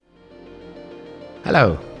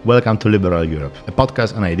Hello, welcome to Liberal Europe, a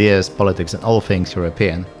podcast on ideas, politics and all things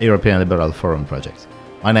European Liberal Forum project.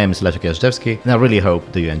 My name is Leszek Jażdżewski and I really hope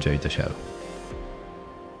that you enjoyed the show.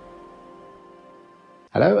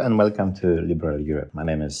 Hello and welcome to Liberal Europe. My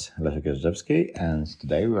name is Leszek Jażdżewski and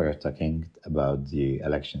today we are talking about the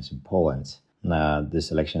elections in Poland.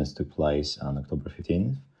 These elections took place on October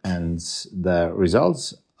 15th and the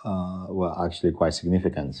results were actually quite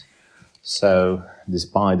significant. So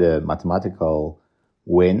despite the mathematical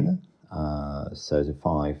win,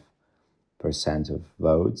 35% of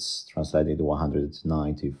votes, translated to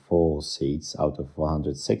 194 seats out of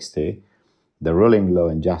 160, the ruling Law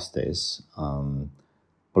and Justice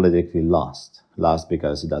politically lost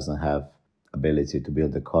because it doesn't have ability to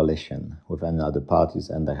build a coalition with any other parties,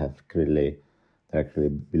 and they're clearly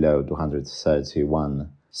below 231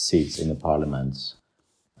 seats in the parliament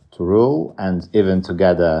to rule, and even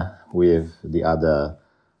together with the other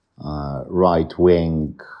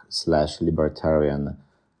right-wing / libertarian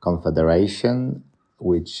confederation,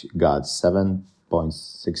 which got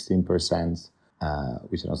 7.16%,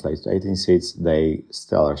 which translates to 18 seats, they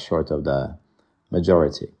still are short of the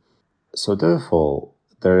majority. So therefore,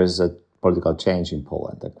 there is a political change in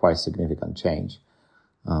Poland, a quite significant change,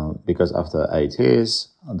 because after 8 years,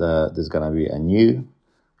 there's going to be a new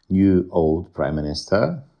old prime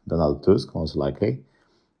minister, Donald Tusk, most likely.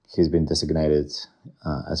 He's been designated,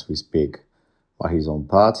 as we speak, by his own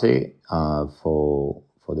party for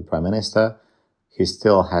the prime minister. He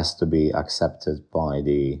still has to be accepted by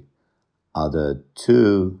the other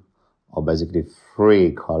two, or basically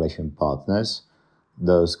three coalition partners.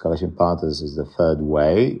 Those coalition partners is the Third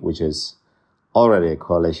Way, which is already a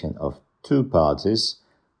coalition of two parties,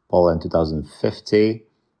 Poland 2050,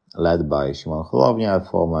 led by Szymon Hołownia, a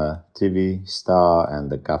former TV star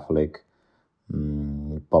and a Catholic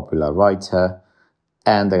popular writer,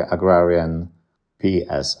 and the agrarian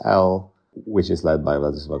PSL, which is led by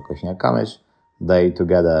Władysław Kosiniak-Kamysz. They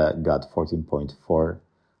together got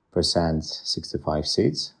 14.4%, 65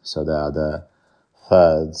 seats. So they are the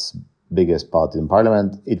third biggest party in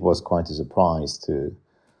parliament. It was quite a surprise to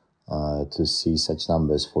see such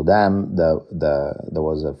numbers for them. There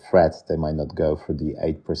was a threat they might not go through the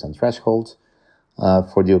 8% threshold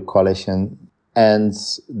for the coalition. And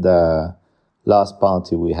the last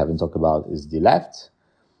party we haven't talked about is the left,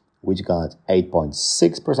 which got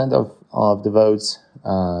 8.6% of the votes,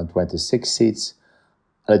 26 seats,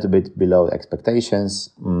 a little bit below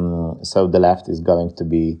expectations. So the left is going to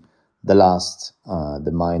be the last,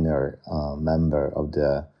 the minor member of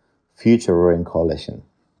the future ruling coalition.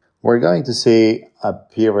 We're going to see a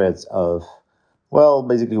period of,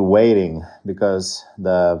 basically waiting, because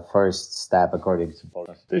the first step, according to Polish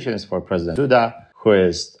Constitution, is for President Duda, who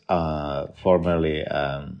is formerly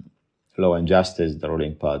Law and Justice, the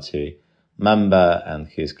ruling party member, and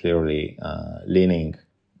he's clearly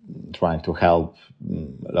trying to help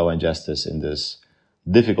Law and Justice in this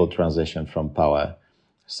difficult transition from power.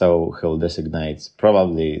 So he'll designate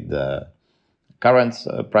probably the current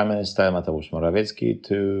Prime Minister, Mateusz Morawiecki,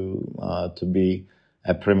 to be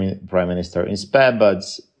a Prime Minister in spare, but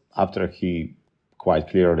after he quite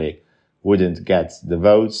clearly wouldn't get the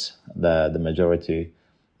votes, the majority,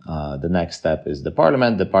 the next step is the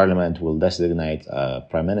parliament. The parliament will designate a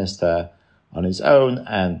prime minister on its own,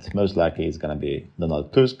 and most likely it's going to be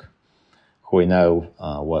Donald Tusk, who we know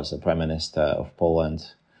was a prime minister of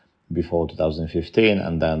Poland before 2015,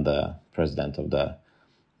 and then the president of the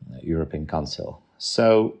European Council.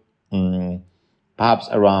 So perhaps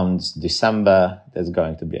around December, there's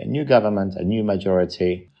going to be a new government, a new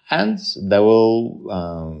majority, and there will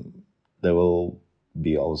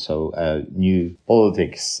be also new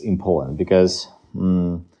politics in Poland, because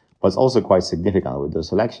what's also quite significant with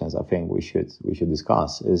those elections, I think we should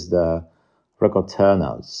discuss, is the record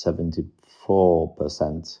turnout.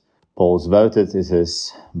 74% Poles voted. This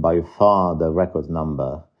is by far the record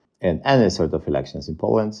number in any sort of elections in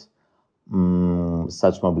Poland.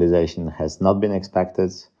 Such mobilization has not been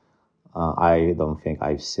expected. I don't think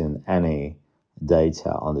I've seen any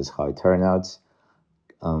data on this high turnout.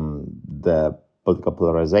 The political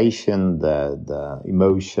polarization, the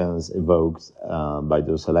emotions evoked by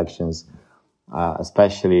those elections,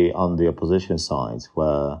 especially on the opposition side,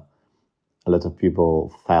 where a lot of people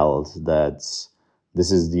felt that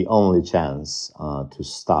this is the only chance to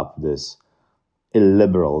stop this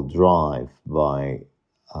illiberal drive by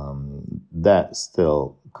the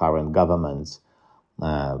still current government,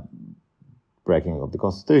 breaking of the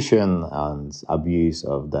constitution and abuse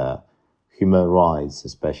of the human rights,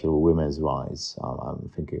 especially women's rights. I'm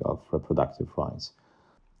thinking of reproductive rights.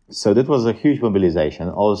 So that was a huge mobilization.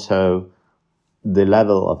 Also, the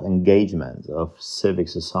level of engagement of civic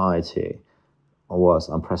society was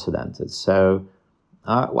unprecedented. So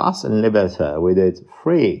us in Liberté, we did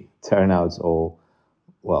 3 turnouts or,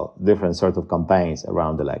 well, different sort of campaigns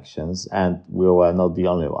around elections, and we were not the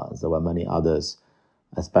only ones. There were many others,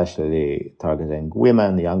 especially targeting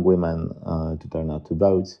women, young women, to turn out to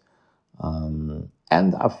vote.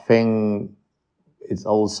 And I think it's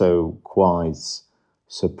also quite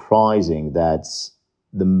surprising that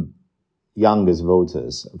the youngest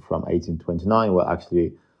voters from 1829 were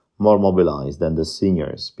actually more mobilized than the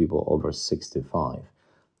seniors, people over 65.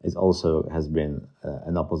 It also has been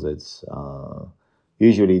an opposite.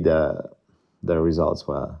 Usually the results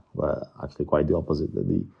were actually quite the opposite.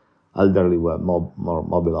 The elderly were more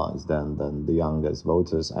mobilized than the youngest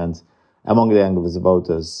voters. And among the youngest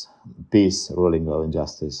voters, peace, ruling law and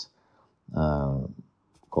justice,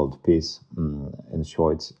 called peace in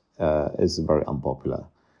short, is very unpopular.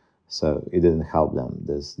 So it didn't help them,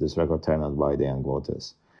 this record turnout by the young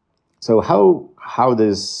voters. So how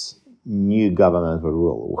this new government will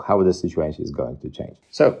rule, how the situation is going to change?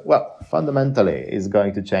 So, well, fundamentally, it's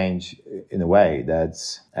going to change in a way that,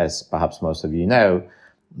 as perhaps most of you know,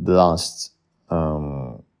 the last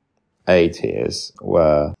 8 years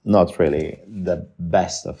were not really the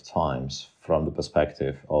best of times from the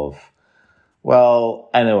perspective of, well,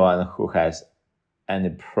 anyone who has any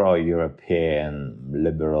pro-European,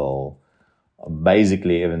 liberal,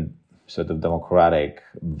 basically even sort of democratic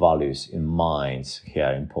values in mind here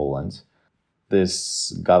in Poland.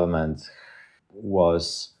 This government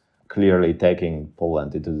was clearly taking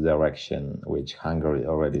Poland into the direction which Hungary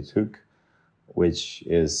already took, which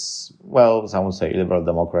is, well, some would say liberal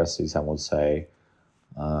democracy, some would say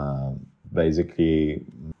basically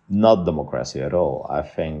not democracy at all. I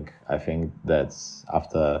think that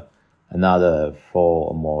after another 4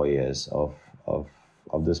 or more years of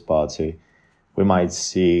this party, we might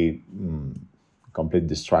see complete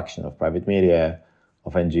destruction of private media,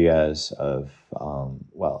 of NGOs, of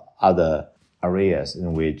other areas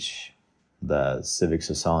in which the civic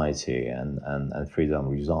society and freedom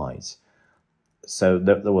resides. So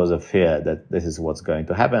there was a fear that this is what's going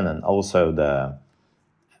to happen, and also the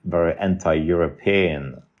very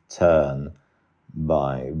anti-European turn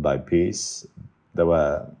by peace. There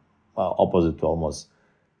were opposite to almost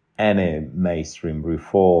any mainstream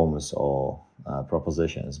reforms or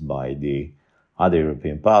propositions by the other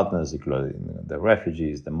European partners, including the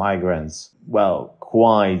refugees, the migrants. Well,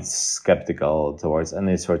 quite skeptical towards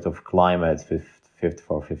any sort of climate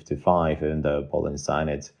 54-55, even though Poland signed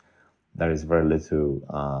it. There is very little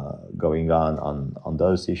going on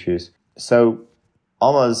those issues. So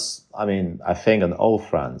almost, I think on all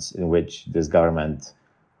fronts in which this government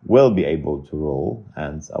will be able to rule,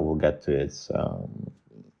 and I will get to it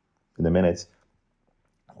in a minute,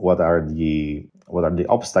 what are the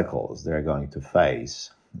obstacles they're going to face.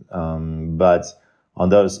 But on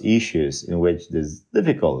those issues in which this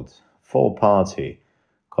difficult 4-party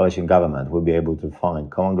coalition government will be able to find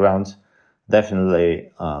common ground,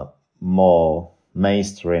 definitely more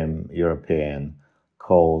mainstream European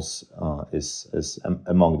calls is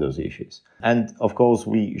among those issues. And of course,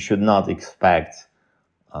 we should not expect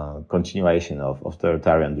continuation of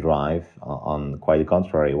authoritarian drive. On quite the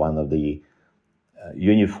contrary, one of the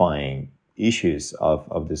unifying issues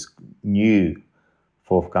of this new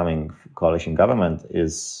forthcoming coalition government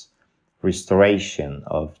is restoration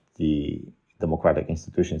of the democratic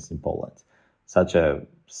institutions in Poland, such a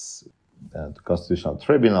constitutional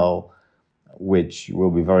tribunal, which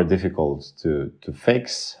will be very difficult to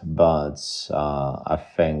fix, but I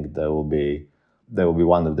think there will be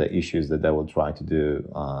one of the issues that they will try to do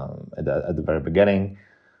at the very beginning.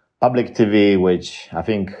 Public TV, which I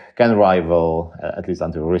think can rival, at least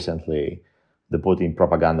until recently, the Putin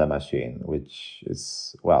propaganda machine, which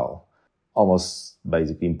is, well, almost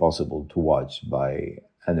basically impossible to watch by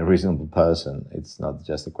any reasonable person. It's not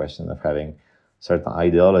just a question of having certain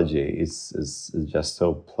ideology. It's just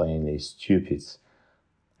so plainly stupid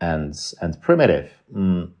and primitive.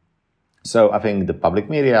 So I think the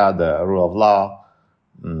public media, the rule of law,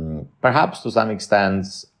 perhaps to some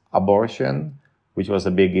extent abortion, which was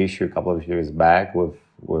a big issue a couple of years back with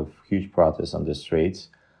huge protests on the streets.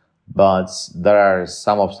 But there are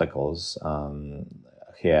some obstacles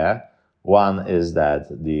here. One is that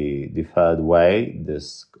the third way,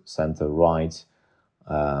 this center-right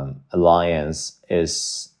alliance,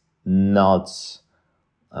 is not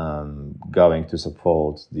going to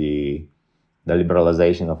support the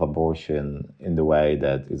liberalization of abortion in the way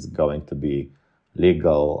that it's going to be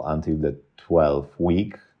legal until the 12th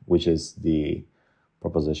week, which is the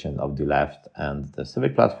proposition of the left and the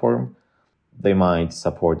civic platform. They might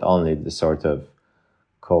support only the sort of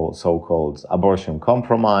so-called abortion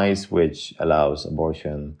compromise, which allows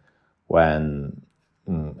abortion when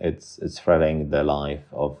it's threatening the life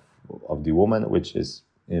of the woman, which is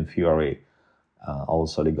in theory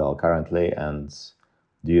also legal currently, and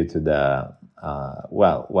due to the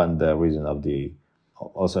when the reason of the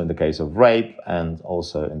also in the case of rape and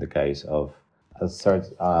also in the case of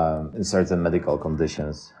in certain medical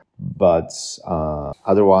conditions, but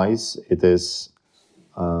otherwise it is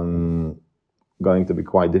going to be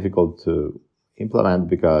quite difficult to implement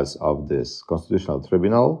because of this constitutional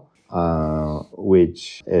tribunal,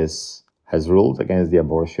 which has ruled against the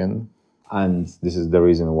abortion. And this is the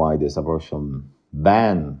reason why this abortion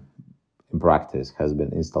ban in practice has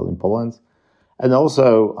been installed in Poland. And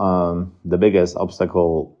also the biggest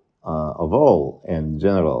obstacle of all in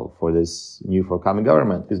general for this new forthcoming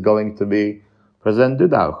government is going to be President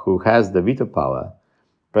Duda, who has the veto power.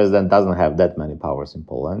 President doesn't have that many powers in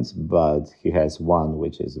Poland, but he has one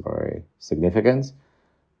which is very significant,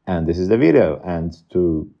 and this is the veto. And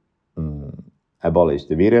to abolish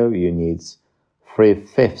the veto, you need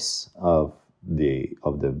 3/5 of the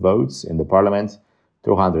votes in the parliament,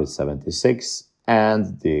 276,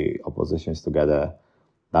 and the oppositions together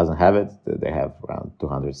doesn't have it. They have around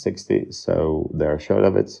 260, so they're short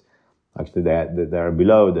of it. Actually, they're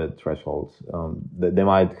below the threshold. They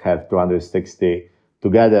might have 260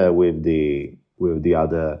 together with the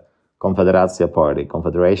other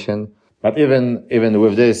Confederation. But even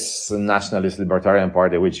with this nationalist libertarian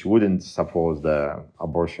party, which wouldn't support the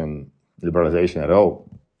abortion liberalization at all,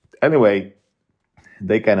 anyway,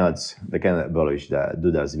 they cannot abolish the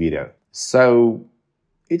Duda's veto. So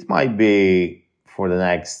it might be for the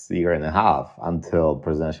next year and a half until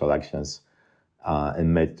presidential elections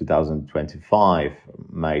in May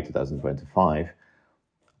 2025.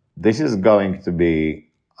 This is going to be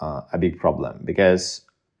a big problem because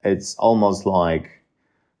it's almost like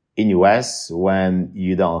in US when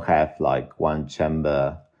you don't have like one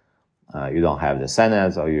chamber, you don't have the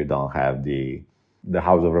Senate or you don't have the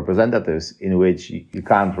House of Representatives, in which you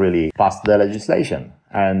can't really pass the legislation.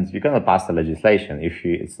 And you cannot pass the legislation if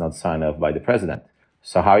it's not signed off by the president.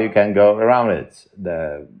 So how you can go around it?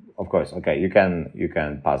 Of course, okay, you can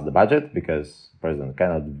pass the budget because the president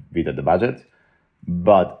cannot veto the budget,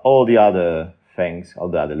 but all the other things, all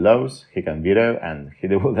the other laws, he can veto, and he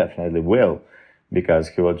will definitely will, because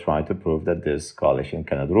he will try to prove that this coalition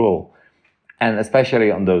cannot rule. And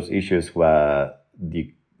especially on those issues where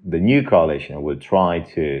the new coalition will try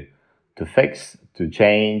to fix, to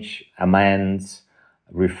change, amend,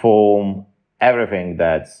 reform everything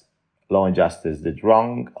that Law and Justice did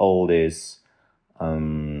wrong, all this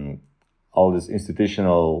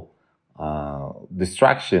institutional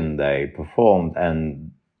destruction they performed,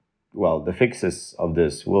 and well, the fixes of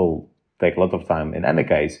this will take a lot of time in any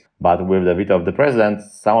case, but with the veto of the president,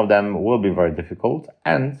 some of them will be very difficult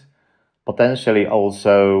and potentially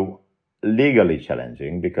also legally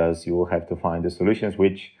challenging, because you will have to find the solutions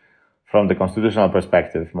which, from the constitutional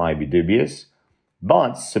perspective, might be dubious.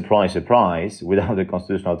 But surprise, surprise, without the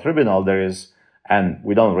constitutional tribunal, and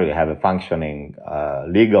we don't really have a functioning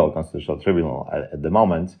legal constitutional tribunal at the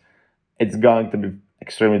moment, it's going to be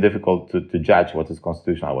extremely difficult to judge what is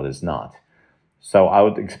constitutional, what is not. So I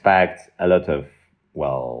would expect a lot of,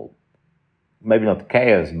 well, maybe not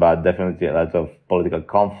chaos, but definitely a lot of political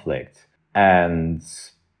conflict and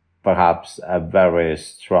perhaps a very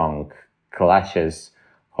strong clashes,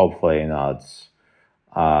 hopefully not,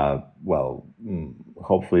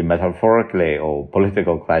 hopefully metaphorically or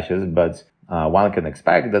political clashes, but one can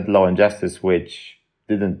expect that Law and Justice, which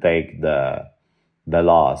didn't take the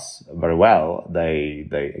laws very well, they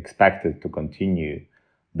expected to continue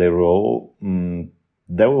their role,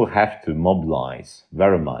 they will have to mobilize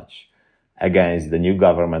very much against the new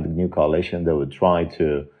government, the new coalition. They will try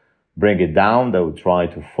to bring it down. They will try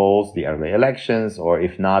to force the early elections, or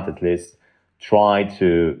if not, at least try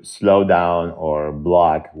to slow down or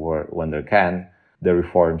block when they can the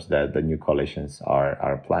reforms that the new coalitions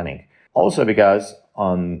are planning. Also because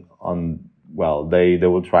they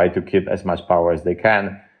will try to keep as much power as they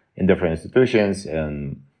can in different institutions,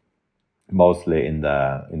 and mostly in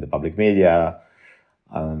the public media,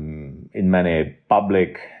 in many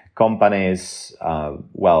public companies.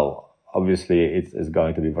 Obviously it's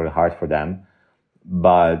going to be very hard for them,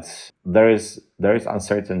 but there is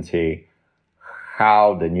uncertainty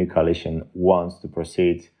how the new coalition wants to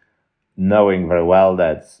proceed, knowing very well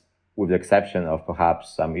that, with the exception of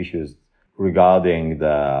perhaps some issues regarding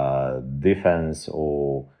the defense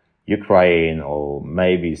or Ukraine, or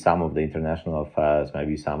maybe some of the international affairs,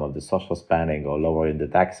 maybe some of the social spending or lowering the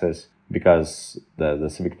taxes, because the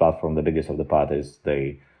civic platform, the biggest of the parties,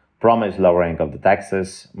 they promised lowering of the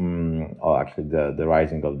taxes, or actually the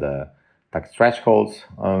rising of the tax thresholds.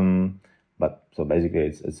 But so basically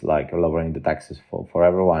it's like lowering the taxes for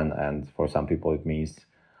everyone, and for some people it means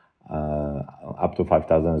up to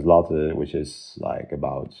 5,000 zloty, which is like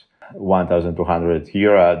about 1,200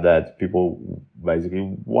 euro, that people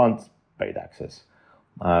basically won't pay taxes,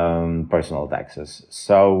 personal taxes.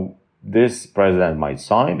 So this president might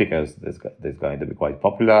sign because this is going to be quite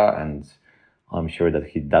popular, and I'm sure that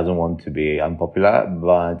he doesn't want to be unpopular,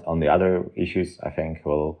 but on the other issues, I think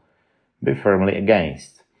will be firmly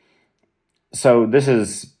against. So this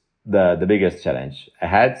is the biggest challenge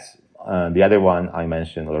ahead. The other one I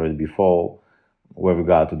mentioned already before, with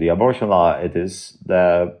regard to the abortion law, it is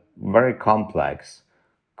the very complex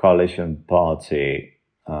coalition party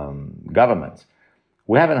government.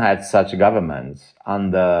 We haven't had such a government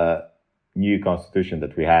under new constitution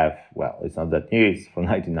that we have. Well, it's not that new, it's from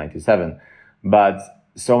 1997, but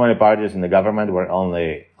so many parties in the government were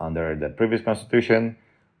only under the previous constitution.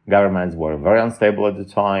 Governments were very unstable at the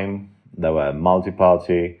time. There were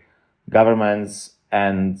multi-party governments,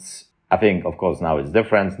 and I think, of course, now it's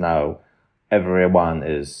different. Now everyone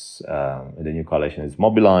is in the new coalition is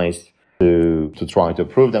mobilized to try to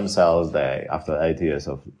prove themselves. They, after 8 years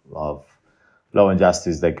of law and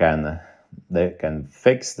justice, they can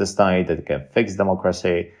fix the state, they can fix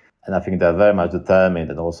democracy, and I think they're very much determined,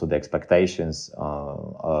 and also the expectations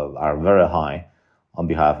are very high on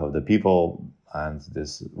behalf of the people, and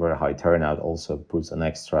this very high turnout also puts an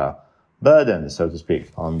extra burden, so to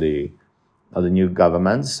speak, on the new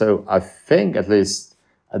government. So I think, at least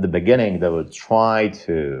at the beginning, they will try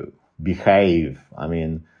to behave. I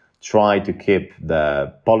mean, try to keep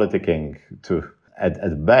the politicking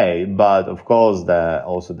at bay, but of course,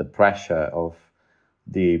 also the pressure of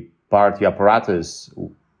the party apparatus.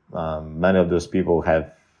 Many of those people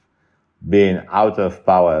have been out of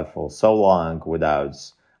power for so long without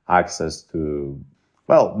access to,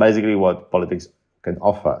 well, basically what politics can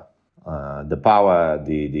offer. The power,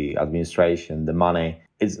 the administration, the money.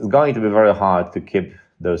 It's going to be very hard to keep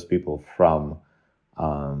those people from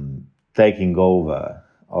taking over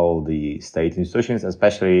all the state institutions,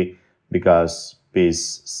 especially because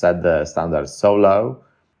peace set the standards so low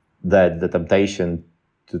that the temptation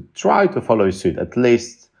to try to follow suit, at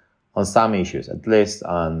least on some issues, at least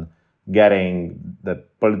on getting the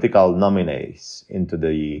political nominees into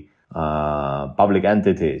the public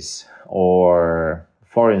entities or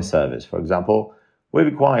foreign service, for example, will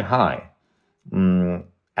be quite high.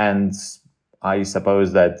 And I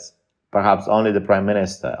suppose that perhaps only the Prime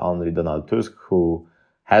Minister, only Donald Tusk, who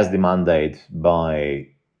has the mandate by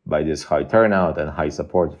this high turnout and high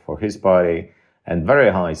support for his party, and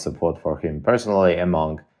very high support for him personally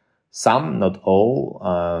among some, not all,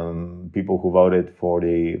 people who voted for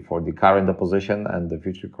the current opposition and the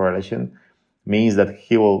future coalition, means that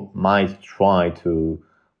he might try to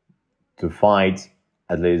fight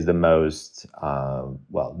at least the most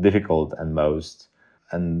difficult and most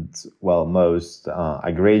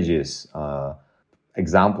egregious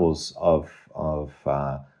examples of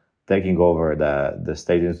taking over the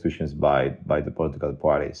state institutions by the political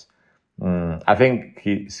parties. I think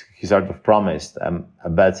he sort of promised a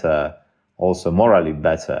better, also morally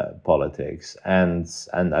better politics, and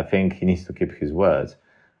I think he needs to keep his word,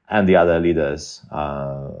 and the other leaders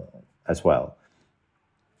as well.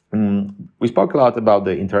 We spoke a lot about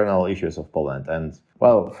the internal issues of Poland, and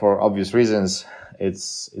well, for obvious reasons,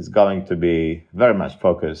 it's going to be very much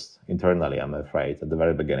focused internally, I'm afraid, at the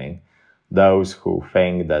very beginning. Those who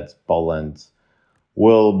think that Poland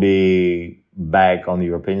will be back on the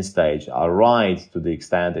European stage are right to the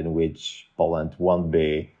extent in which Poland won't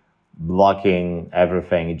be blocking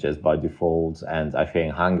everything just by default, and I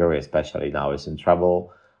think Hungary especially now is in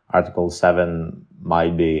trouble. Article 7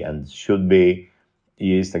 might be and should be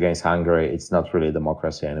used against Hungary. It's not really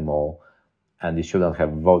democracy anymore, and it shouldn't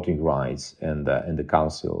have voting rights in the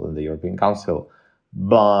Council, in the European Council.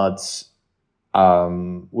 But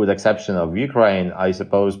with exception of Ukraine, I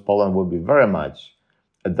suppose Poland will be very much,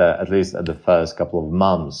 at least at the first couple of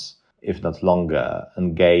months, if not longer,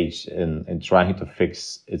 engaged in trying to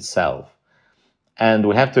fix itself. And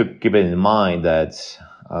we have to keep it in mind that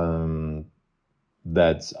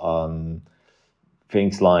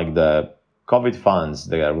things like the COVID funds,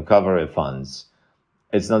 the recovery funds,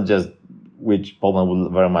 it's not just which Poland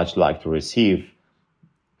would very much like to receive.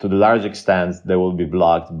 To the large extent, they will be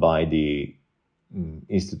blocked by the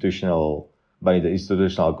institutional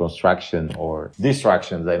construction or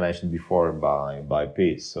distractions I mentioned before by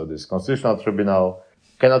peace. So this constitutional tribunal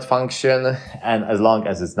cannot function, and as long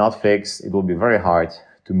as it's not fixed, it will be very hard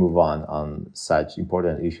to move on such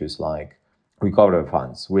important issues like recovery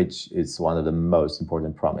funds, which is one of the most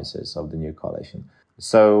important promises of the new coalition.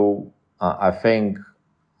 So I think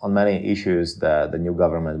on many issues the new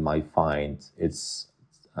government might find its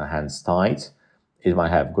hands tied. It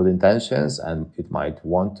might have good intentions and it might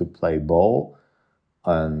want to play ball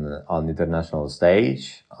on the international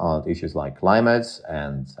stage on issues like climate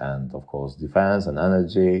and of course defense and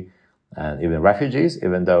energy and even refugees,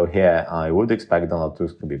 even though here I would expect Donald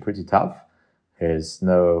Tusk to be pretty tough. He's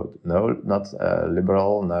not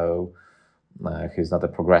liberal, he's not a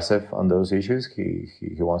progressive on those issues.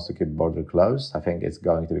 He wants to keep border closed. I think it's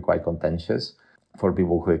going to be quite contentious for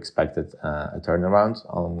people who expected a turnaround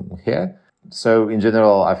on here. So in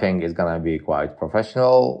general, I think it's going to be quite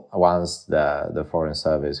professional once the foreign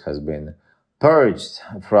service has been purged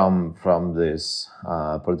from this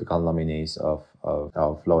political nominees of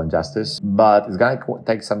law and justice. But it's going to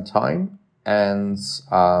take some time. And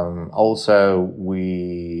also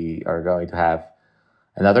we are going to have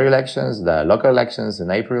another elections, the local elections in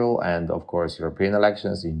April, and of course European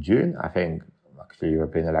elections in June. I think actually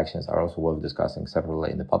European elections are also worth discussing separately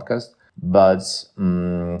in the podcast. But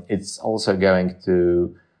it's also going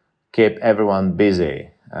to keep everyone busy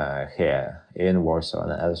here in Warsaw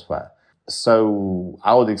and elsewhere. So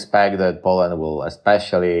I would expect that Poland will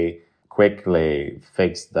especially quickly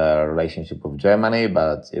fix the relationship with Germany,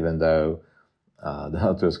 but even though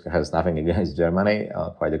Donald Tusk has nothing against Germany,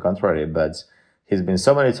 quite the contrary, but he's been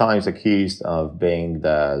so many times accused of being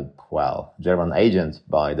the, German agent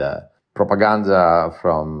by the propaganda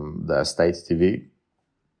from the state TV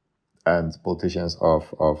and politicians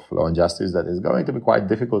of law and justice that it's going to be quite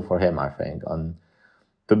difficult for him, I think,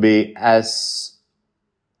 to be as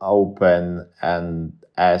open and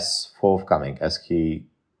as forthcoming as he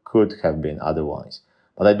could have been otherwise.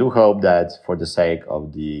 But I do hope that for the sake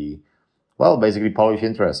of the, basically Polish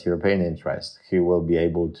interest, European interest, he will be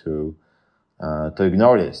able to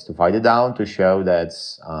ignore this, to fight it down, to show that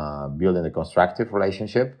building a constructive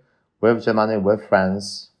relationship with Germany, with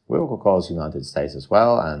France, with, of course, United States as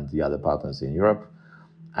well, and the other partners in Europe,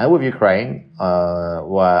 and with Ukraine,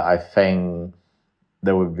 where I think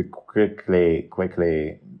they would be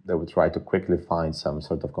they would try to quickly find some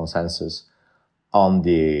sort of consensus on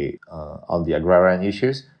the agrarian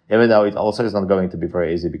issues, even though it also is not going to be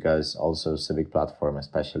very easy because also Civic Platform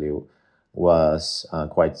especially was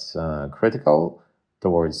quite critical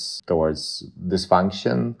towards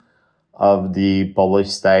dysfunction of the Polish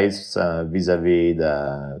states vis-a-vis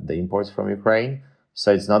the imports from Ukraine.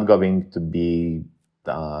 So it's not going to be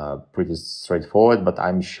pretty straightforward, but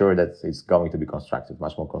I'm sure that it's going to be constructive,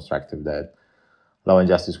 much more constructive than Law and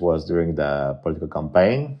Justice was during the political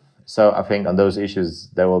campaign. So I think on those issues,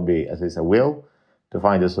 there will be at least a will to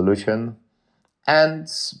find a solution. And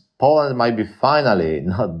Poland might be finally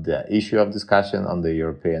not the issue of discussion on the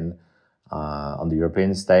European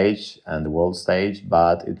stage and the world stage,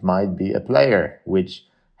 but it might be a player which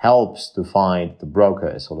helps to find, to broker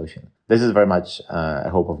a solution. This is very much a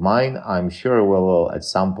hope of mine. I'm sure we will at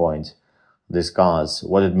some point discuss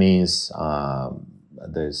what it means,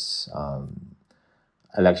 this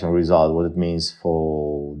election result, what it means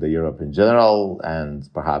for the Europe in general, and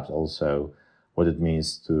perhaps also what it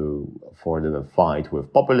means for the fight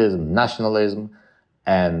with populism, nationalism,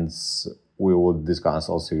 and we will discuss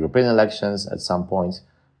also European elections at some point.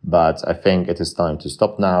 But I think it is time to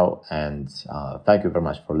stop now, and thank you very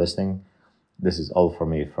much for listening. This is all for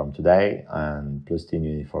me from today, and please tune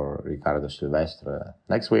in for Ricardo Silvestre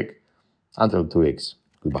next week. Until 2 weeks,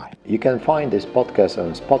 goodbye. You can find this podcast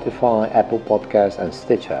on Spotify, Apple Podcasts, and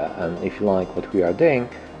Stitcher. And if you like what we are doing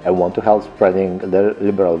and want to help spreading the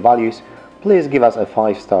liberal values, please give us a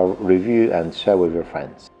 5-star review and share with your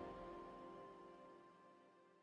friends.